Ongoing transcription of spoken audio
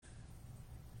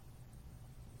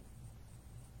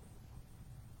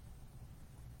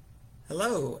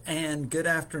Hello and good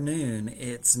afternoon.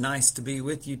 It's nice to be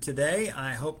with you today.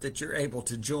 I hope that you're able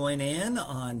to join in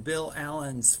on Bill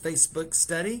Allen's Facebook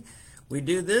study. We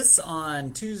do this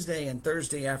on Tuesday and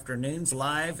Thursday afternoons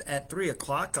live at 3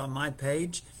 o'clock on my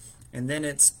page, and then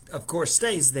it's, of course,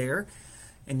 stays there.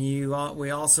 And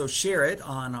we also share it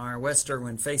on our West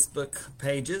Irwin Facebook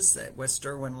pages at West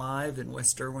Irwin Live and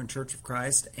West Irwin Church of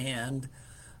Christ, and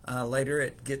later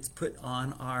it gets put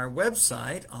on our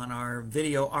website on our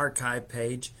video archive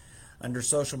page under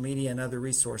social media and other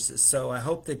resources. So I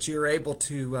hope that you're able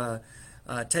to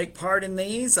take part in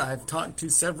these. I've talked to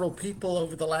several people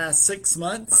over the last 6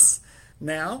 months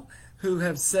now who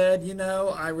have said,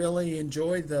 I really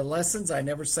enjoyed the lessons. I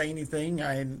never say anything.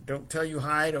 I don't tell you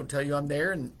hi, don't tell you I'm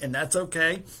there, and that's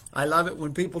okay. I love it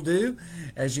when people do.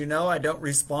 As you know, I don't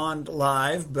respond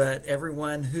live, but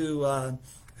everyone who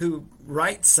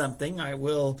writes something, I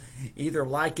will either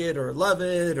like it or love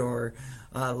it or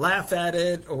laugh at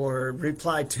it or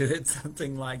reply to it,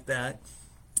 something like that.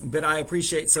 But I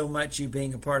appreciate so much you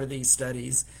being a part of these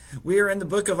studies. We are in the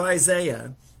book of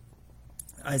Isaiah.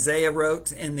 Isaiah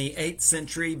wrote in the 8th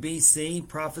century BC,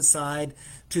 prophesied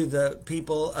to the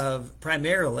people of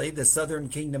primarily the southern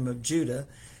kingdom of Judah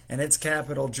and its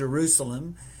capital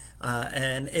Jerusalem.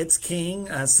 And its king,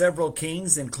 several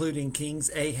kings, including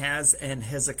Kings Ahaz and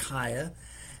Hezekiah.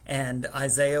 And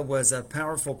Isaiah was a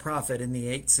powerful prophet in the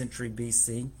 8th century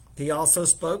BC. He also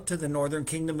spoke to the northern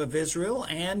kingdom of Israel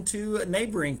and to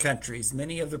neighboring countries.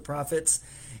 Many of the prophets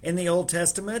in the Old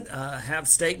Testament have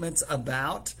statements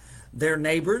about their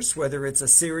neighbors, whether it's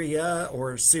Assyria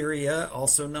or Syria,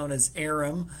 also known as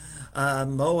Aram,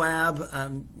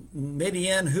 Moab,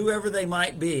 Midian, whoever they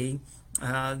might be.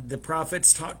 The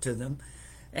prophets talk to them,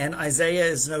 and Isaiah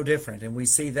is no different. And we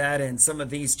see that in some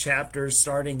of these chapters,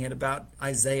 starting at about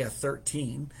Isaiah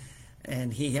 13.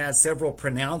 And he has several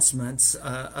pronouncements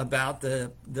about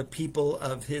the people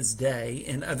of his day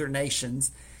in other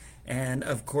nations. And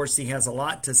of course, he has a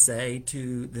lot to say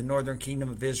to the northern kingdom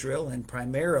of Israel, and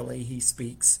primarily he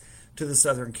speaks to the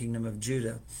southern kingdom of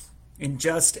Judah. In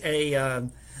just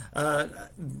the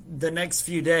next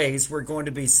few days, we're going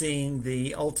to be seeing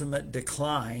the ultimate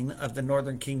decline of the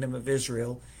northern kingdom of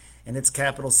Israel and its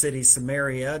capital city,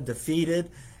 Samaria,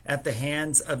 defeated at the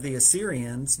hands of the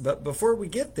Assyrians. But before we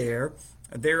get there,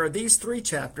 there are these 3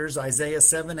 chapters, Isaiah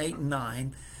 7, 8, and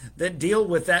 9, that deal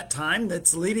with that time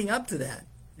that's leading up to that.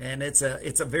 And it's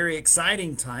a very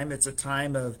exciting time. It's a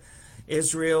time of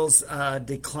Israel's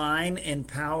decline in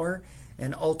power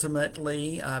and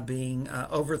ultimately being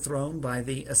overthrown by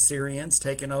the Assyrians,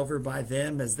 taken over by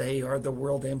them as they are the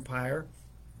world empire.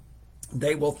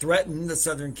 They will threaten the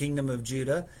southern kingdom of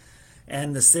Judah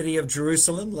and the city of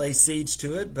Jerusalem, lay siege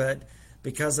to it, but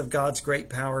because of God's great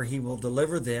power, he will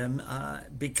deliver them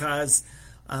because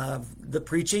of the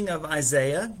preaching of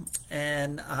Isaiah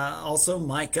and also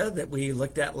Micah that we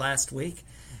looked at last week,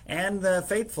 and the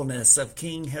faithfulness of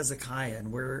King Hezekiah.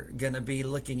 And we're going to be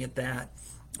looking at that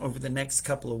over the next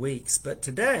couple of weeks. But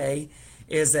today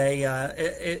is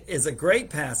a great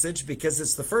passage because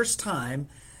it's the first time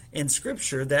in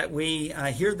Scripture that we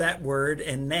hear that word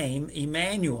and name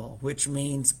Immanuel, which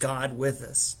means God with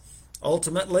us.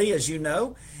 Ultimately, as you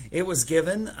know, it was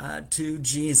given to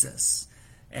Jesus.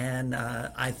 And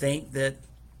I think that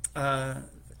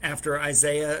after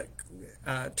Isaiah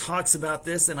talks about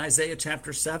this in Isaiah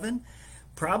chapter 7,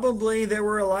 probably there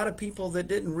were a lot of people that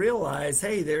didn't realize,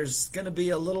 hey, there's going to be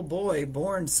a little boy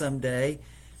born someday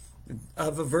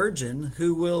of a virgin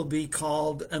who will be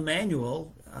called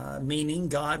Immanuel, meaning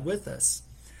God with us.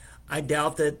 I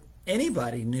doubt that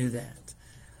anybody knew that.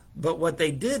 But what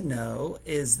they did know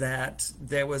is that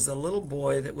there was a little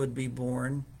boy that would be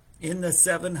born in the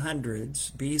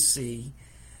 700s BC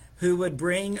who would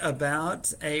bring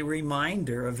about a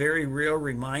reminder, a very real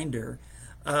reminder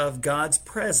of God's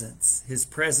presence, his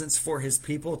presence for his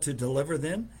people to deliver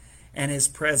them, and his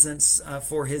presence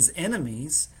for his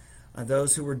enemies,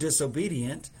 those who were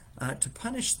disobedient, to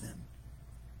punish them.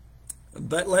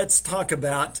 But let's talk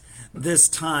about this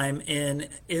time in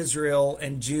Israel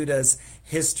and Judah's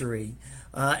history.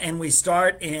 And we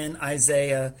start in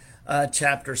Isaiah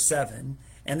chapter 7.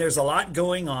 And there's a lot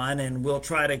going on, and we'll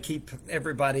try to keep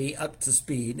everybody up to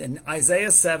speed. In Isaiah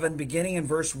 7, beginning in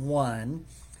verse 1,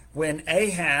 when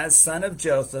Ahaz, son of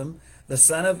Jotham, the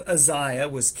son of Uzziah,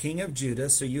 was king of Judah,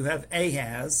 so you have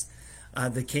Ahaz,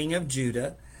 the king of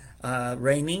Judah,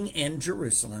 reigning in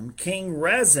Jerusalem, King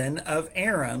Rezin of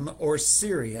Aram or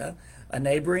Syria, a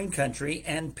neighboring country,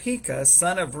 and Pekah,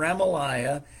 son of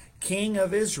Remaliah, king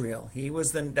of Israel.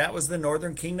 That was the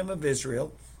northern kingdom of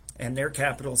Israel. and their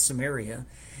capital Samaria.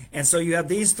 And so you have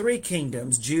these three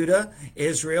kingdoms, Judah,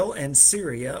 Israel, and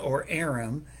Syria, or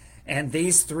Aram. And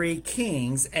these three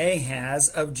kings, Ahaz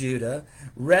of Judah,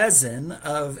 Rezin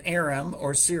of Aram,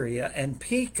 or Syria, and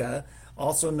Pekah,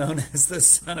 also known as the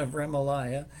son of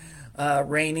Remaliah,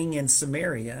 reigning in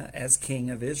Samaria as king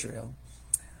of Israel.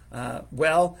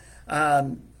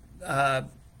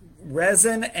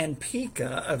 Rezin and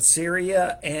Pekah of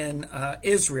Syria and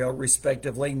Israel,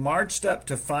 respectively, marched up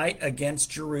to fight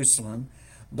against Jerusalem,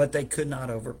 but they could not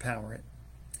overpower it.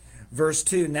 Verse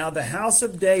 2, now the house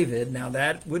of David, now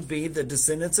that would be the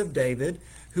descendants of David,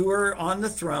 who are on the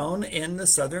throne in the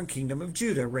southern kingdom of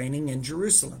Judah, reigning in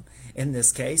Jerusalem. In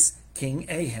this case, King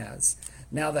Ahaz.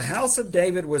 Now the house of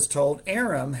David was told,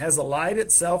 Aram has allied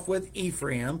itself with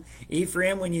Ephraim.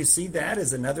 Ephraim, when you see that,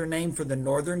 is another name for the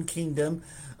northern kingdom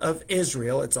of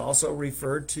Israel. It's also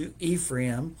referred to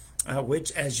Ephraim,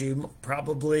 which, as you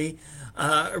probably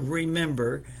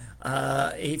remember,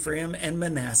 Ephraim and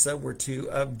Manasseh were two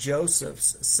of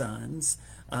Joseph's sons,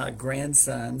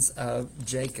 grandsons of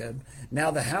Jacob.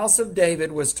 Now the house of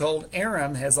David was told,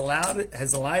 Aram has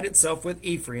allied itself with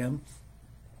Ephraim.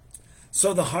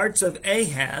 So the hearts of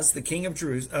Ahaz, the king of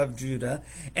Judah,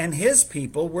 and his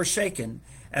people were shaken,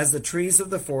 as the trees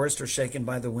of the forest are shaken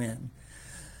by the wind.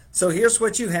 So here's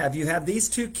what you have. You have these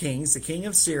two kings, the king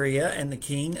of Syria and the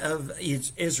king of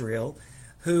Israel,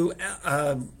 who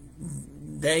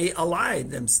they allied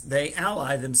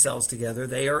themselves together.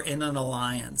 They are in an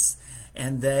alliance,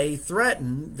 and they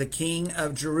threaten the king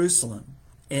of Jerusalem,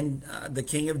 the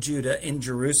king of Judah in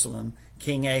Jerusalem,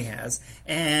 King Ahaz,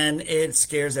 and it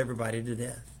scares everybody to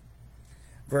death.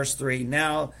 Verse 3,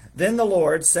 now then the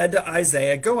Lord said to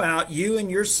Isaiah, go out, you and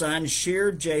your son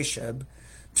Shear-Jashub,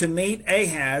 to meet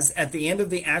Ahaz at the end of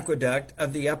the aqueduct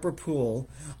of the upper pool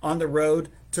on the road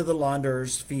to the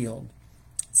launderer's field.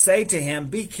 Say to him,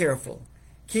 be careful,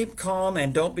 keep calm,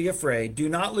 and don't be afraid. Do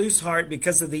not lose heart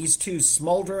because of these two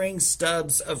smoldering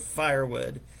stubs of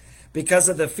firewood, because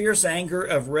of the fierce anger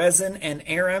of Rezin and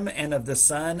Aram and of the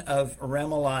son of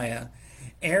Remaliah.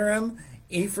 Aram,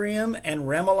 Ephraim, and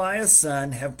Remaliah's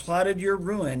son have plotted your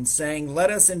ruin, saying,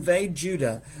 let us invade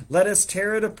Judah. Let us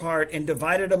tear it apart and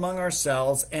divide it among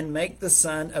ourselves and make the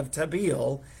son of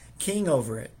Tabeel king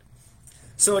over it.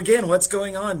 So again, what's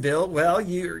going on, Bill? Well,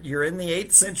 you're in the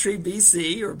 8th century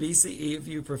BC, or BCE if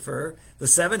you prefer, the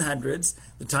 700s,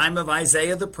 the time of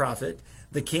Isaiah the prophet.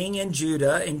 The king in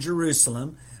Judah, in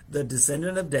Jerusalem, the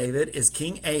descendant of David, is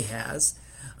King Ahaz.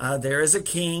 There is a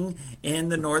king in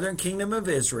the northern kingdom of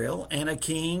Israel and a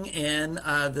king in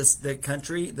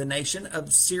the nation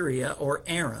of Syria, or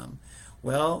Aram.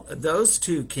 Well, those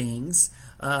two kings,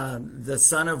 the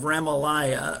son of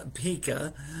Remaliah,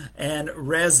 Pekah, and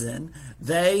Rezin,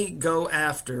 they go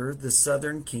after the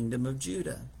southern kingdom of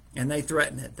Judah, and they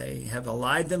threaten it. They have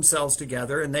allied themselves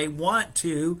together, and they want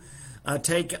to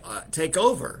take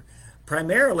over.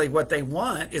 Primarily what they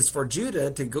want is for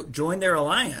Judah to join their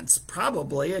alliance,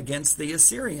 probably against the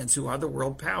Assyrians, who are the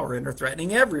world power and are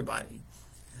threatening everybody.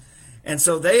 And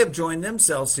so they have joined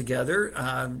themselves together.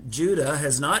 Judah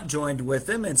has not joined with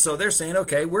them, and so they're saying,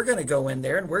 okay, we're going to go in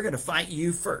there and we're going to fight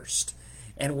you first.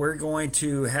 And we're going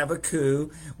to have a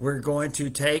coup. We're going to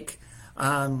take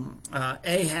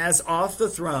Ahaz off the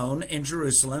throne in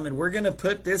Jerusalem, and we're going to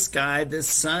put this guy, this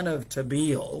son of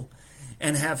Tabeel,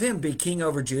 and have him be king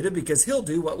over Judah, because he'll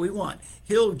do what we want.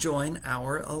 He'll join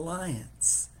our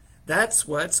alliance. That's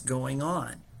what's going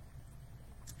on.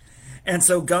 And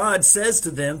so God says to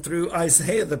them through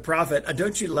Isaiah the prophet,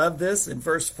 don't you love this in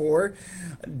verse 4?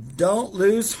 Don't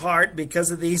lose heart because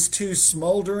of these two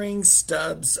smoldering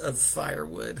stubs of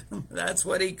firewood. That's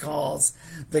what he calls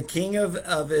the king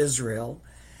of Israel,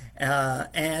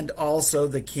 and also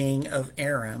the king of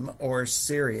Aram, or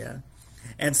Syria.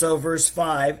 And so verse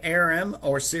 5, Aram,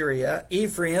 or Syria,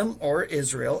 Ephraim, or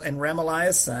Israel, and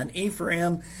Remaliah's son.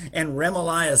 Ephraim and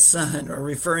Remaliah's son are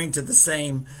referring to the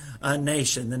same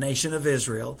nation, the nation of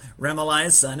Israel.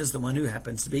 Remaliah's son is the one who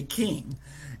happens to be king.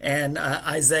 And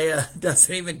Isaiah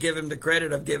doesn't even give him the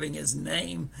credit of giving his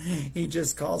name. He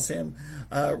just calls him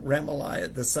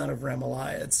Remaliah, the son of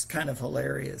Remaliah. It's kind of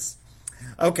hilarious.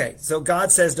 Okay, so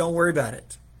God says, don't worry about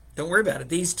it. Don't worry about it.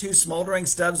 These two smoldering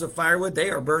stubs of firewood, they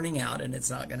are burning out, and it's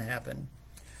not going to happen.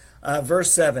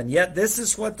 Verse 7, yet this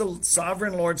is what the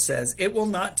sovereign Lord says. It will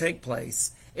not take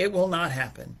place. It will not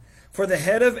happen. For the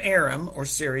head of Aram, or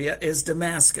Syria, is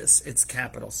Damascus, its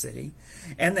capital city.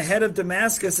 And the head of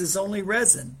Damascus is only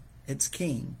Rezin, its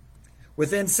king.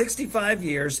 Within 65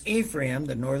 years, Ephraim,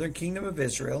 the northern kingdom of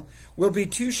Israel, will be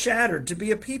too shattered to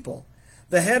be a people.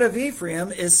 The head of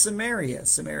Ephraim is Samaria,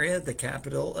 the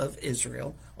capital of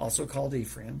Israel, also called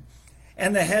Ephraim.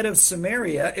 And the head of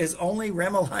Samaria is only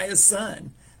Remaliah's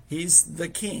son. He's the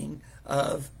king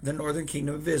of the northern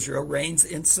kingdom of Israel, reigns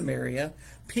in Samaria,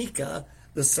 Pekah,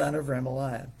 the son of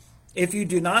Remaliah. If you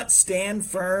do not stand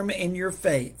firm in your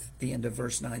faith, the end of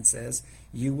verse 9 says,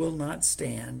 you will not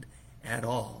stand at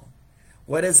all.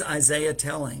 What is Isaiah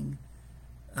telling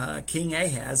King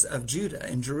Ahaz of Judah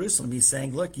and Jerusalem? He's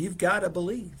saying, look, you've got to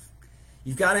believe.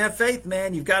 You've got to have faith,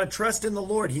 man. You've got to trust in the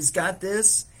Lord. He's got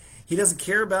this. He doesn't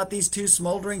care about these two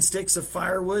smoldering sticks of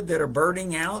firewood that are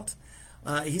burning out.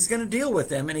 He's going to deal with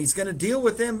them, and he's going to deal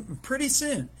with them pretty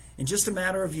soon, in just a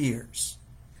matter of years.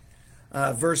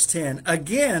 Verse 10,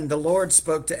 again the Lord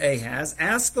spoke to Ahaz,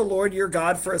 ask the Lord your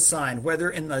God for a sign, whether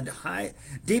in the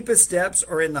deepest depths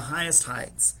or in the highest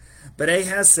heights. But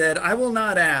Ahaz said, I will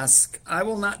not ask, I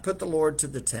will not put the Lord to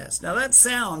the test. Now that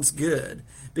sounds good,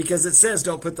 because it says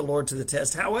don't put the Lord to the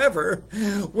test. However,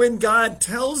 when God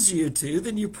tells you to,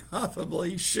 then you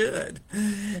probably should.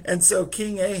 And so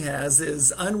King Ahaz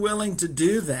is unwilling to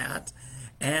do that,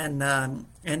 and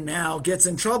now gets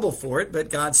in trouble for it, but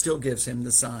God still gives him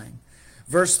the sign.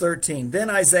 Verse 13, then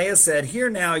Isaiah said, hear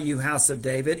now, you house of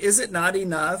David, is it not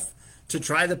enough to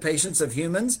try the patience of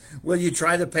humans? Will you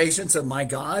try the patience of my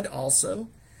God also?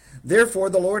 Therefore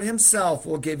the Lord himself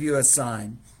will give you a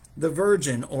sign. The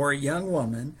virgin or young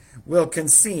woman will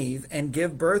conceive and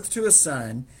give birth to a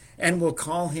son, and will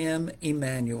call him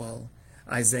Immanuel.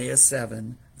 Isaiah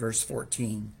 7, verse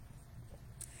 14.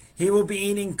 He will be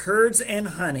eating curds and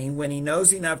honey when he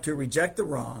knows enough to reject the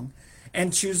wrong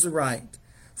and choose the right.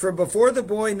 For before the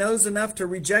boy knows enough to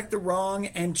reject the wrong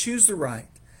and choose the right,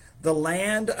 the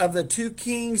land of the two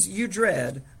kings you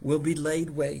dread will be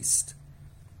laid waste.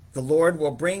 The Lord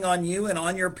will bring on you and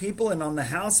on your people and on the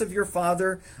house of your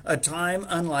father a time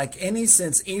unlike any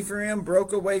since Ephraim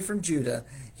broke away from Judah.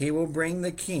 He will bring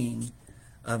the king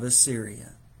of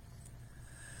Assyria.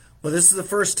 Well, this is the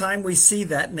first time we see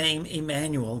that name,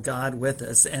 Immanuel, God with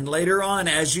us. And later on,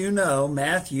 as you know,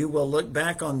 Matthew will look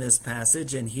back on this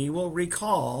passage and he will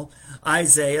recall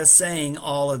Isaiah saying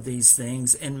all of these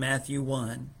things in Matthew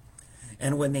 1.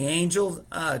 And when the angel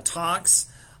talks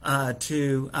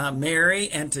to Mary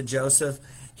and to Joseph,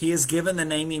 he is given the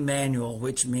name Immanuel,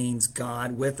 which means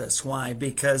God with us. Why?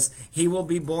 Because he will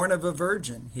be born of a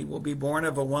virgin. He will be born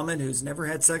of a woman who's never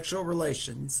had sexual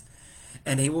relations.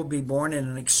 And he will be born in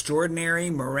an extraordinary,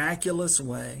 miraculous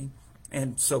way.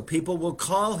 And so people will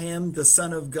call him the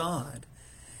Son of God.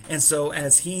 And so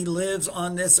as he lives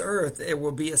on this earth, it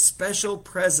will be a special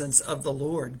presence of the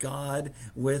Lord, God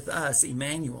with us,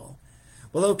 Immanuel.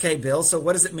 Well, okay, Bill, so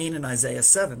what does it mean in Isaiah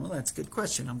 7? Well, that's a good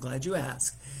question. I'm glad you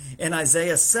asked. In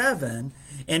Isaiah 7,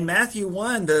 in Matthew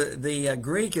 1, the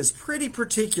Greek is pretty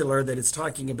particular that it's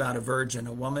talking about a virgin,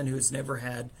 a woman who's never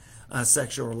had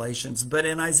sexual relations. But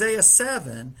in Isaiah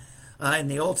 7, in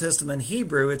the Old Testament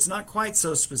Hebrew, it's not quite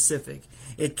so specific.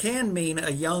 It can mean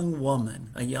a young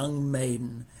woman, a young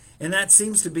maiden. And that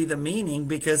seems to be the meaning,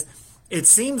 because it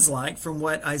seems like from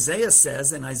what Isaiah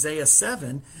says in Isaiah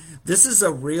 7, this is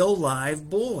a real live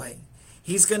boy.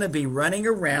 He's going to be running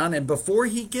around, and before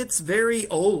he gets very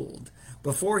old,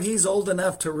 before he's old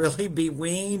enough to really be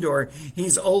weaned, or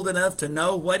he's old enough to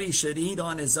know what he should eat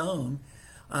on his own,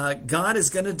 God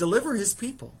is going to deliver his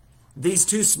people. These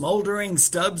two smoldering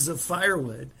stubs of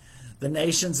firewood, the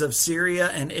nations of Syria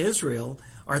and Israel,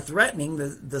 are threatening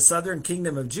the southern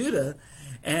kingdom of Judah.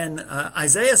 And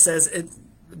Isaiah says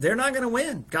they're not going to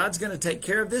win. God's going to take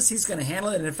care of this. He's going to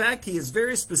handle it. And in fact, he is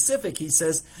very specific. He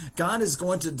says God is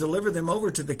going to deliver them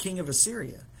over to the king of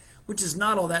Assyria, which is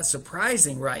not all that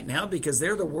surprising right now, because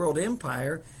they're the world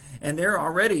empire and they're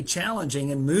already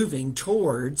challenging and moving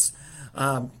towards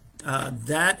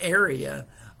that area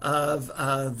of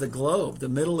the globe, the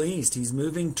Middle East. He's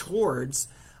moving towards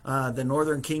the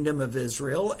northern kingdom of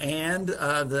Israel and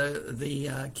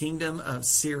the kingdom of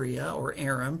Syria or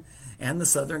Aram and the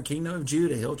southern kingdom of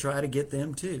Judah. He'll try to get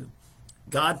them too.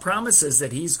 God promises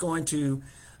that he's going to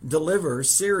deliver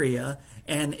Syria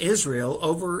and Israel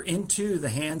over into the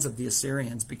hands of the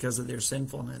Assyrians because of their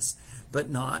sinfulness,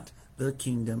 but not the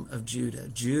kingdom of Judah.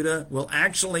 Judah will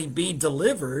actually be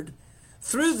delivered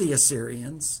through the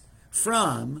Assyrians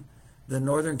from the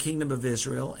northern kingdom of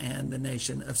Israel and the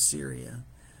nation of Syria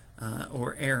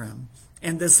or Aram.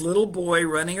 And this little boy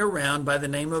running around by the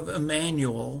name of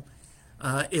Immanuel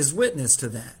is witness to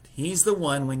that. He's the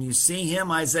one, when you see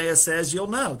him, Isaiah says, you'll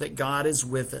know that God is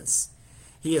with us.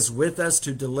 He is with us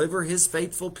to deliver his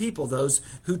faithful people, those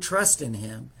who trust in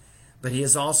him. But he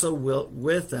is also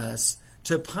with us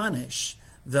to punish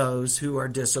those who are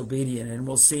disobedient. And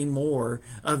we'll see more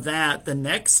of that the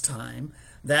next time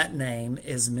that name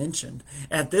is mentioned.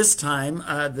 At this time,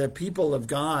 the people of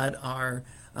God are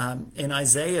in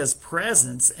Isaiah's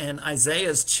presence, and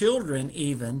Isaiah's children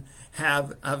even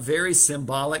have very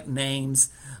symbolic names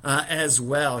as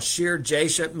well. Shir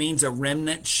Jashub means a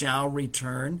remnant shall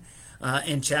return.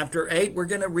 In chapter 8, we're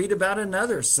going to read about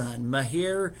another son,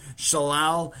 Mahir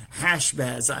Shalal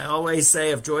Hashbaz. I always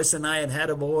say if Joyce and I had had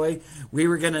a boy, we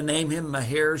were going to name him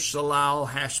Mahir Shalal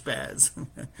Hashbaz.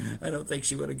 I don't think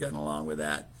she would have gone along with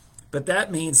that. But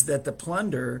that means that the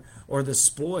plunder or the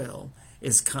spoil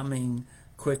is coming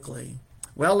quickly.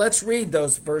 Well, let's read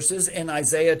those verses in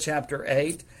Isaiah chapter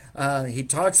 8. He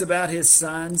talks about his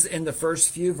sons in the first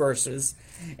few verses.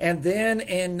 And then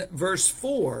in verse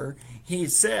 4, he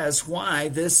says why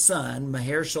this son,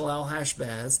 Mahir Shalal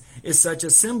Hashbaz, is such a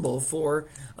symbol for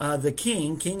the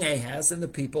king, King Ahaz, and the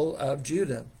people of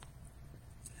Judah.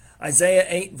 Isaiah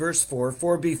 8 verse 4,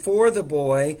 for before the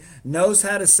boy knows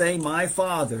how to say my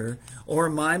father or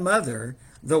my mother,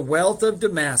 the wealth of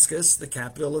Damascus, the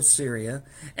capital of Syria,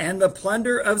 and the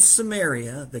plunder of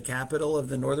Samaria, the capital of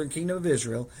the northern kingdom of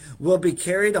Israel, will be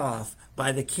carried off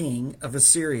by the king of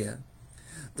Assyria.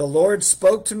 The Lord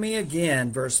spoke to me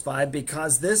again, verse 5,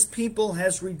 because this people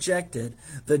has rejected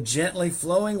the gently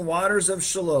flowing waters of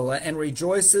Shiloah and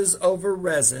rejoices over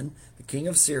Rezin, the king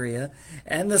of Syria,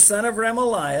 and the son of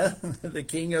Remaliah, the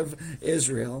king of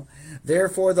Israel.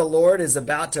 Therefore the Lord is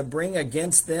about to bring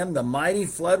against them the mighty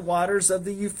flood waters of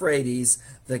the Euphrates,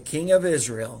 the king of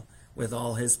Israel, with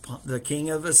all his the king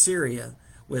of Assyria,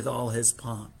 with all his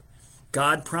pomp.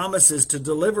 God promises to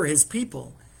deliver his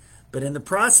people. But in the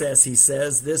process, he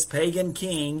says, this pagan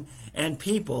king and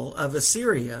people of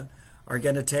Assyria are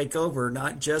going to take over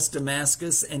not just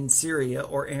Damascus and Syria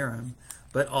or Aram,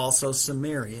 but also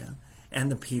Samaria and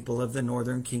the people of the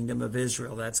northern kingdom of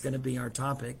Israel. That's going to be our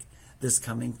topic this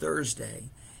coming Thursday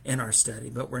in our study.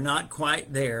 But we're not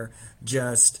quite there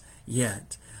just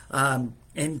yet.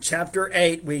 In chapter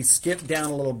 8, we skip down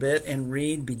a little bit and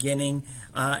read beginning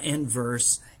in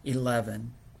verse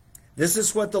 11. This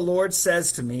is what the Lord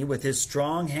says to me with his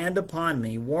strong hand upon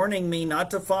me, warning me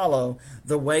not to follow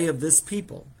the way of this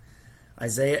people.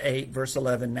 Isaiah 8, verse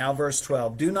 11. Now verse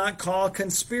 12. Do not call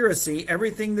conspiracy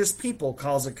everything this people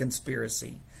calls a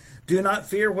conspiracy. Do not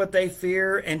fear what they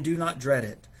fear, and do not dread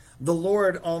it. The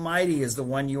Lord Almighty is the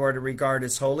one you are to regard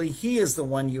as holy. He is the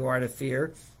one you are to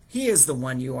fear. He is the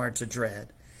one you are to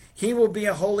dread. He will be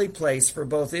a holy place for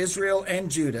both Israel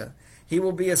and Judah. He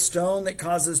will be a stone that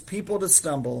causes people to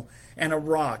stumble, and a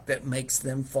rock that makes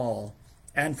them fall.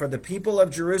 And for the people of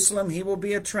Jerusalem he will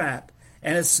be a trap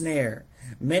and a snare.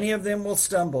 Many of them will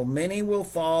stumble, many will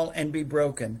fall and be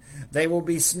broken. They will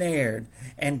be snared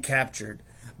and captured.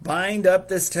 Bind up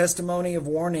this testimony of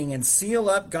warning and seal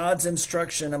up God's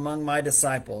instruction among my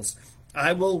disciples.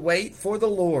 I will wait for the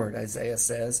Lord, Isaiah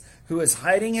says, who is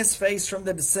hiding his face from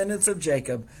the descendants of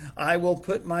Jacob. I will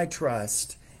put my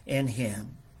trust in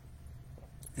him.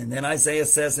 And then Isaiah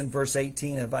says in verse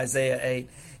 18 of Isaiah 8,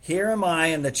 here am I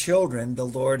and the children the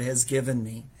Lord has given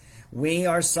me. We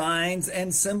are signs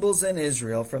and symbols in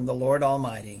Israel from the Lord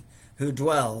Almighty, who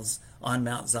dwells on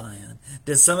Mount Zion.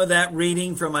 Does some of that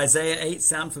reading from Isaiah 8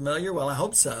 sound familiar? Well, I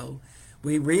hope so.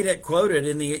 We read it quoted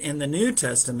in the New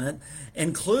Testament,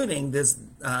 including this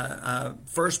 1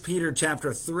 Peter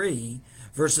chapter 3,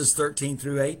 verses 13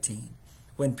 through 18.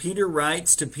 When Peter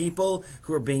writes to people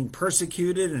who are being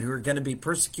persecuted and who are going to be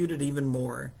persecuted even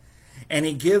more. And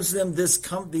he gives them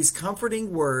these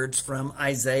comforting words from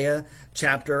Isaiah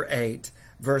chapter 8,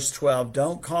 verse 12.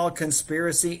 Don't call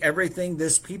conspiracy everything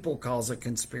this people calls a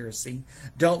conspiracy.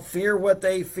 Don't fear what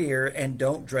they fear, and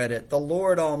don't dread it. The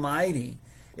Lord Almighty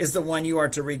is the one you are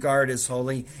to regard as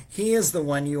holy. He is the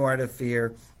one you are to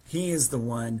fear. He is the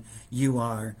one you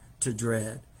are to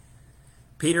dread.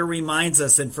 Peter reminds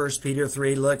us in 1 Peter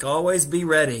 3, look, always be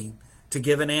ready to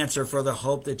give an answer for the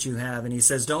hope that you have. And he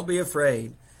says, don't be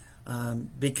afraid,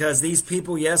 because these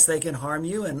people, yes, they can harm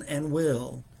you and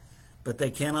will, but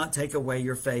they cannot take away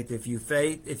your faith. If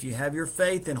you have your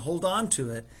faith, then hold on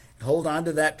to it. Hold on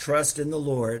to that trust in the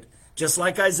Lord, just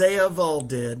like Isaiah of old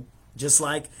did, just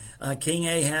like King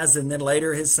Ahaz and then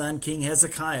later his son King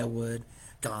Hezekiah would.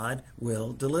 God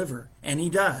will deliver, and he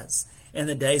does. In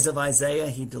the days of Isaiah,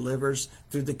 he delivers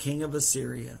through the king of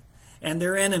Assyria and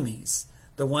their enemies,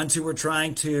 the ones who were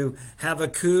trying to have a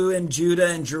coup in Judah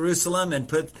and Jerusalem and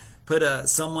put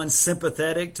someone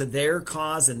sympathetic to their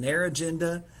cause and their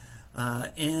agenda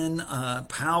in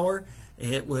power.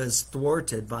 It was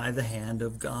thwarted by the hand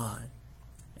of God.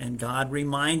 And God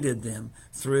reminded them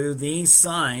through these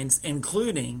signs,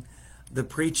 including the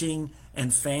preaching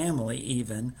and family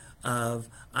even of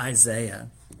Isaiah.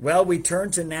 Well, we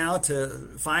turn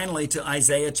finally to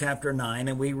Isaiah chapter 9,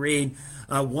 and we read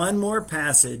one more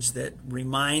passage that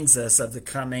reminds us of the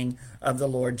coming of the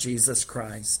Lord Jesus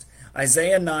Christ.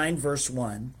 Isaiah 9, verse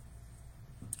 1.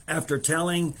 After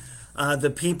telling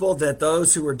the people that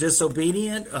those who are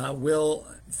disobedient will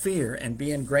fear and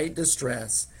be in great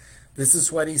distress, this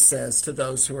is what he says to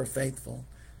those who are faithful.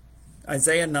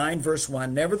 Isaiah 9, verse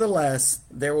 1, Nevertheless,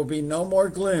 there will be no more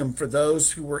gloom for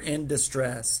those who were in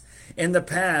distress. In the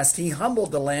past, he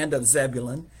humbled the land of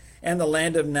Zebulun and the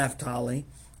land of Naphtali,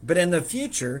 but in the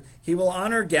future, he will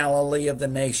honor Galilee of the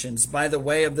nations by the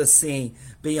way of the sea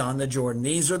beyond the Jordan.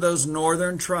 These are those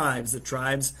northern tribes, the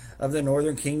tribes of the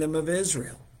northern kingdom of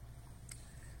Israel.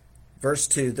 Verse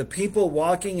 2, The people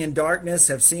walking in darkness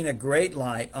have seen a great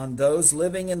light. On those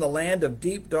living in the land of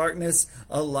deep darkness,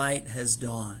 a light has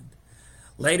dawned.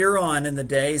 Later on in the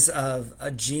days of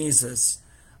Jesus,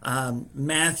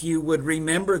 Matthew would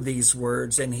remember these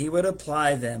words and he would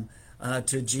apply them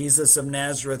to Jesus of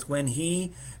Nazareth when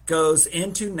he goes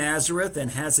into Nazareth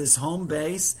and has his home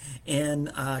base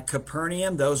in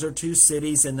Capernaum. Those are two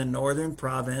cities in the northern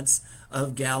province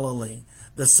of Galilee.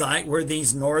 The site where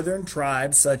these northern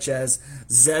tribes, such as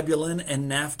Zebulun and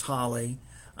Naphtali,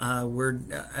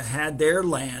 had their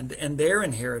land and their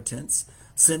inheritance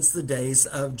since the days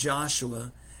of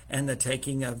Joshua and the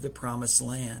taking of the promised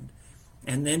land.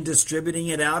 And then distributing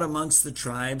it out amongst the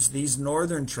tribes, these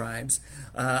northern tribes,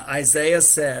 Isaiah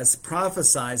says,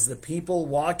 prophesies, the people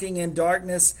walking in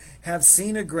darkness have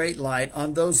seen a great light.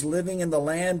 On those living in the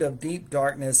land of deep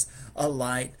darkness, a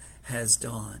light has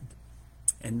dawned.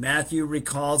 And Matthew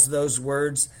recalls those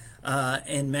words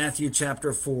in Matthew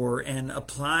chapter 4 and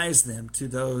applies them to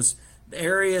those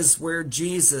areas where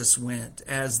Jesus went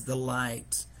as the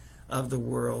light of the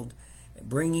world,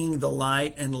 bringing the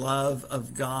light and love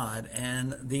of God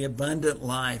and the abundant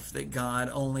life that God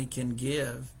only can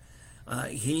give.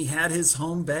 He had his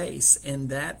home base in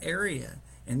that area,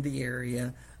 in the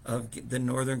area of the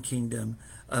northern kingdom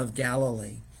of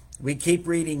Galilee. We keep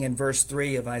reading in verse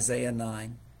 3 of Isaiah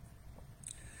 9.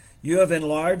 You have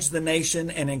enlarged the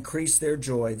nation and increased their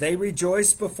joy. They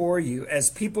rejoice before you as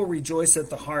people rejoice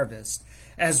at the harvest,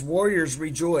 as warriors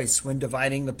rejoice when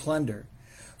dividing the plunder.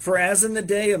 For as in the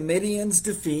day of Midian's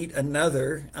defeat,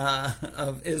 another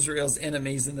of Israel's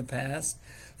enemies in the past,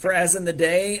 for as in the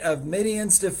day of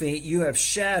Midian's defeat, you have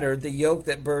shattered the yoke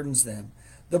that burdens them,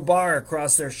 the bar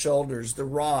across their shoulders, the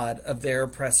rod of their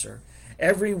oppressor.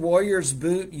 Every warrior's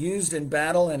boot used in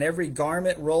battle and every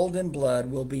garment rolled in blood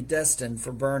will be destined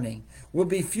for burning, will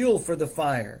be fuel for the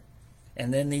fire.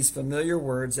 And then these familiar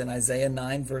words in Isaiah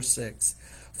 9, verse 6.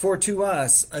 For to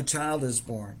us a child is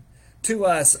born, to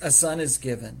us a son is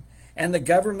given, and the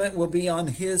government will be on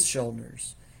his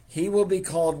shoulders. He will be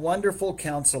called Wonderful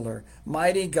Counselor,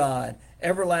 Mighty God,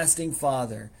 Everlasting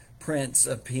Father, Prince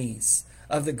of Peace.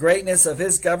 Of the greatness of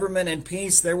his government and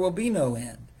peace there will be no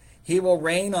end. He will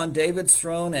reign on David's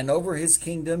throne and over his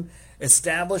kingdom,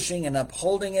 establishing and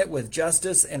upholding it with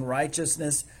justice and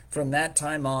righteousness from that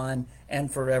time on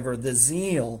and forever. The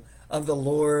zeal of the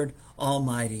Lord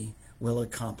Almighty will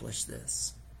accomplish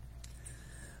this.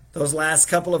 Those last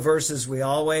couple of verses we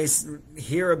always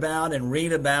hear about and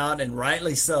read about, and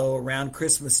rightly so, around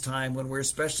Christmas time when we're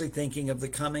especially thinking of the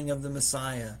coming of the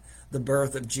Messiah, the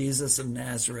birth of Jesus of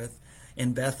Nazareth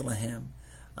in Bethlehem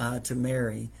to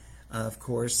Mary, of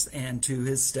course, and to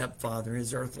his stepfather,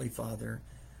 his earthly father,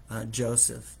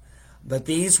 Joseph. But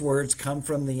these words come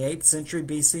from the 8th century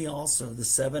BC also, the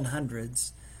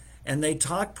 700s, and they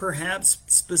talk perhaps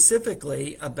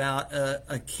specifically about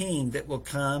a king that will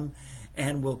come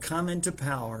and will come into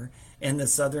power in the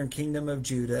southern kingdom of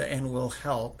Judah and will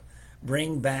help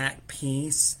bring back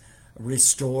peace,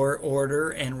 restore order,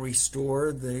 and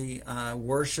restore the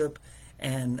worship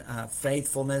and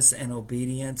faithfulness and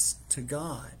obedience to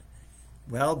God.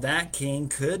 Well, that king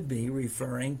could be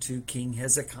referring to King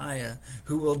Hezekiah,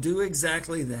 who will do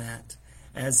exactly that,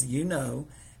 as you know,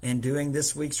 in doing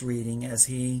this week's reading, as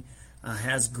he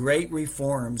has great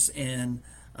reforms in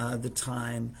the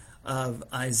time of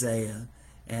Isaiah.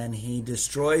 And he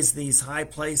destroys these high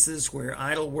places where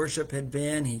idol worship had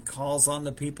been. He calls on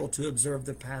the people to observe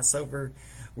the Passover.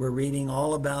 We're reading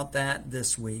all about that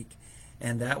this week.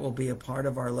 And that will be a part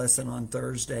of our lesson on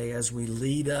Thursday as we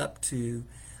lead up to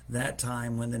that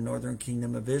time when the northern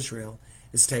kingdom of Israel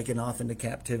is taken off into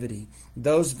captivity.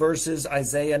 Those verses,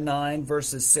 Isaiah 9,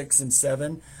 verses 6 and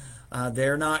 7,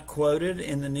 they're not quoted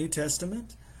in the New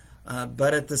Testament,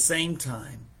 but at the same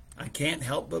time, I can't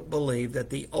help but believe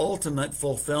that the ultimate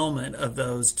fulfillment of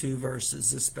those two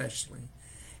verses especially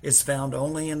is found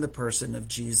only in the person of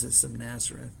Jesus of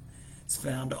Nazareth. It's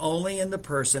found only in the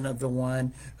person of the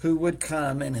one who would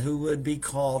come and who would be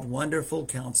called Wonderful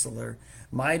Counselor,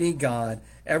 Mighty God,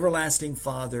 Everlasting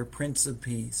Father, Prince of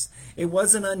Peace. It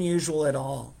wasn't unusual at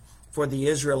all for the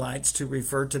Israelites to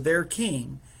refer to their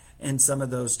king in some of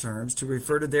those terms, to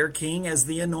refer to their king as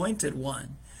the Anointed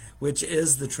One, which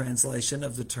is the translation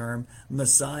of the term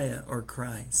Messiah or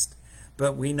Christ.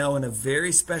 But we know in a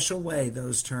very special way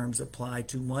those terms apply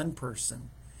to one person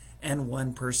and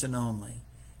one person only,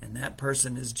 and that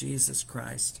person is Jesus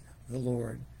Christ, the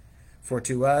Lord. For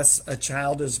to us a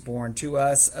child is born, to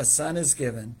us a son is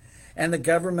given, and the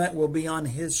government will be on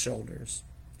his shoulders.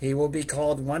 He will be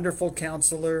called Wonderful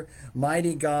Counselor,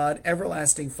 Mighty God,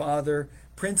 Everlasting Father,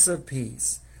 Prince of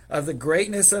Peace. Of the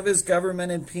greatness of his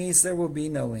government and peace there will be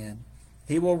no end.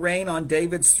 He will reign on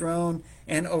David's throne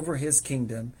and over his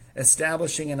kingdom,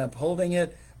 establishing and upholding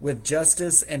it with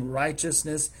justice and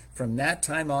righteousness from that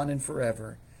time on and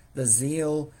forever. The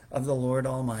zeal of the Lord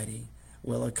Almighty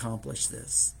will accomplish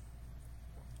this.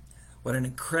 What an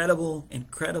incredible,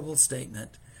 incredible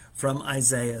statement from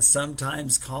Isaiah,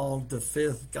 sometimes called the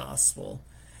fifth gospel,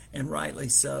 and rightly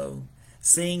so,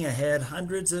 seeing ahead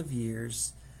hundreds of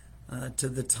years to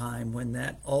the time when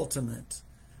that ultimate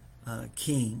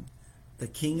king, the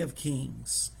King of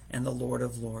Kings and the Lord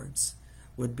of Lords,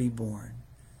 would be born.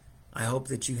 I hope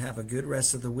that you have a good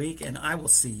rest of the week, and I will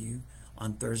see you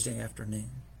on Thursday afternoon.